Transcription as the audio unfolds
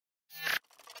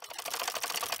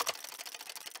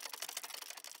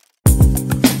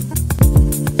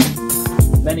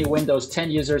Many Windows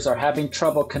 10 users are having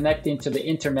trouble connecting to the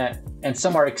internet, and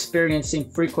some are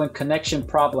experiencing frequent connection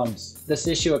problems. This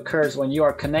issue occurs when you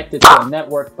are connected to a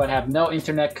network but have no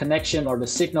internet connection or the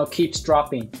signal keeps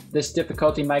dropping. This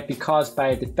difficulty might be caused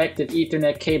by a defective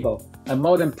Ethernet cable, a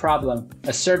modem problem,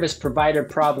 a service provider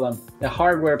problem, a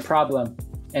hardware problem,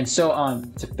 and so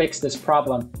on. To fix this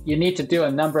problem, you need to do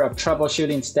a number of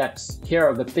troubleshooting steps. Here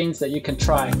are the things that you can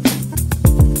try.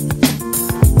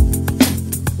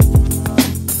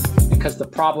 Because the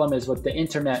problem is with the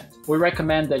internet, we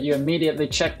recommend that you immediately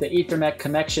check the Ethernet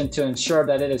connection to ensure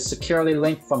that it is securely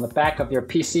linked from the back of your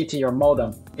PC to your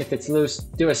modem. If it's loose,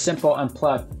 do a simple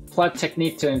plug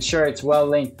technique to ensure it's well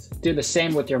linked. Do the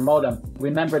same with your modem.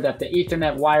 Remember that the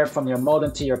Ethernet wire from your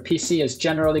modem to your PC is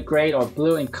generally gray or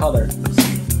blue in color.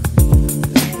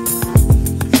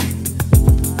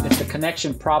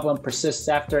 Connection problem persists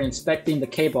after inspecting the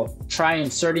cable, try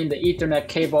inserting the Ethernet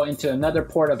cable into another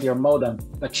port of your modem.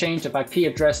 A change of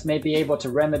IP address may be able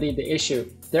to remedy the issue.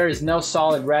 There is no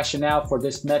solid rationale for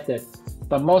this method,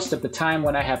 but most of the time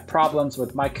when I have problems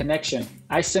with my connection,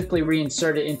 I simply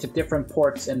reinsert it into different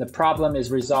ports and the problem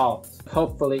is resolved.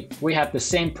 Hopefully, we have the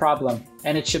same problem,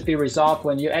 and it should be resolved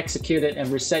when you execute it and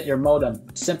reset your modem.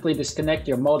 Simply disconnect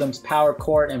your modem's power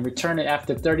cord and return it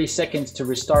after 30 seconds to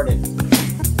restart it.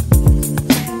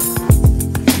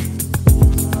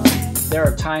 There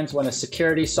are times when a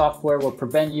security software will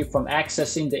prevent you from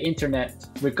accessing the internet,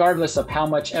 regardless of how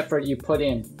much effort you put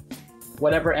in.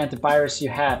 Whatever antivirus you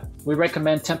have, we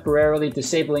recommend temporarily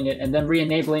disabling it and then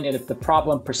re-enabling it if the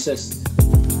problem persists.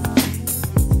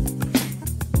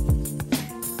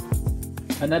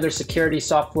 Another security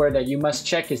software that you must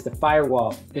check is the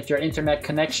Firewall. If your internet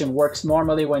connection works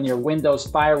normally when your Windows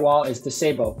Firewall is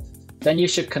disabled, then you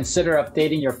should consider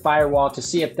updating your firewall to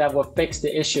see if that will fix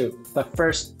the issue. But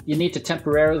first, you need to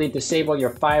temporarily disable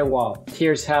your firewall.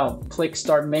 Here's how. Click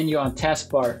Start menu on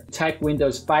taskbar. Type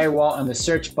Windows Firewall on the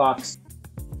search box.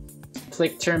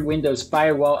 Click Turn Windows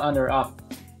Firewall on or off.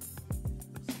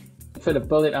 Put a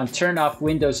bullet on Turn off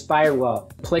Windows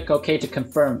Firewall. Click OK to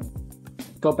confirm.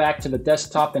 Go back to the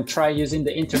desktop and try using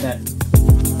the internet.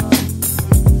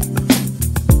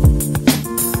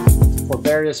 For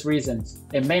various reasons,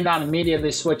 it may not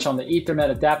immediately switch on the Ethernet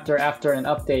adapter after an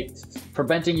update,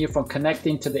 preventing you from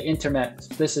connecting to the internet.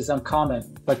 This is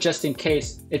uncommon, but just in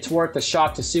case, it's worth a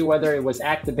shot to see whether it was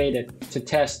activated. To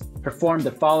test, perform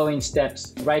the following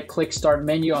steps. Right-click Start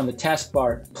menu on the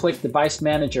taskbar. Click Device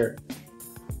Manager.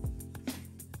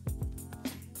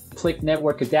 Click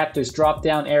Network Adapters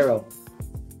drop-down arrow.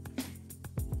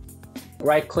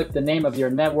 Right-click the name of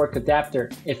your network adapter.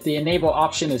 If the Enable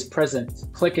option is present,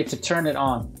 click it to turn it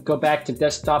on. Go back to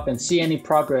desktop and see any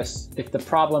progress. If the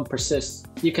problem persists,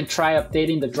 you can try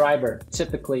updating the driver.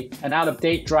 Typically, an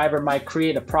out-of-date driver might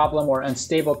create a problem or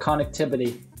unstable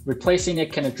connectivity. Replacing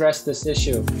it can address this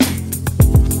issue.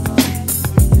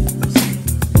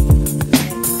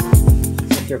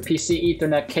 Your PC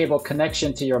Ethernet cable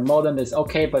connection to your modem is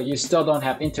okay but you still don't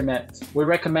have internet, we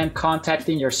recommend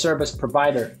contacting your service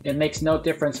provider. It makes no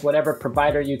difference whatever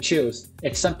provider you choose.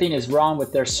 If something is wrong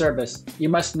with their service, you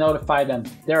must notify them.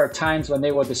 There are times when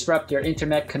they will disrupt your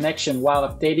internet connection while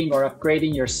updating or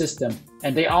upgrading your system,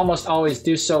 and they almost always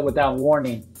do so without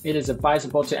warning. It is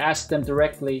advisable to ask them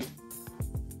directly.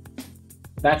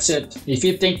 That's it. If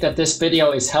you think that this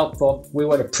video is helpful, we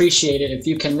would appreciate it if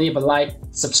you can leave a like,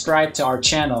 subscribe to our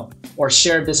channel, or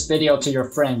share this video to your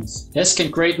friends. This can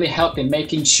greatly help in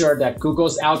making sure that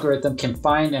Google's algorithm can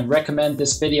find and recommend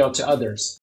this video to others.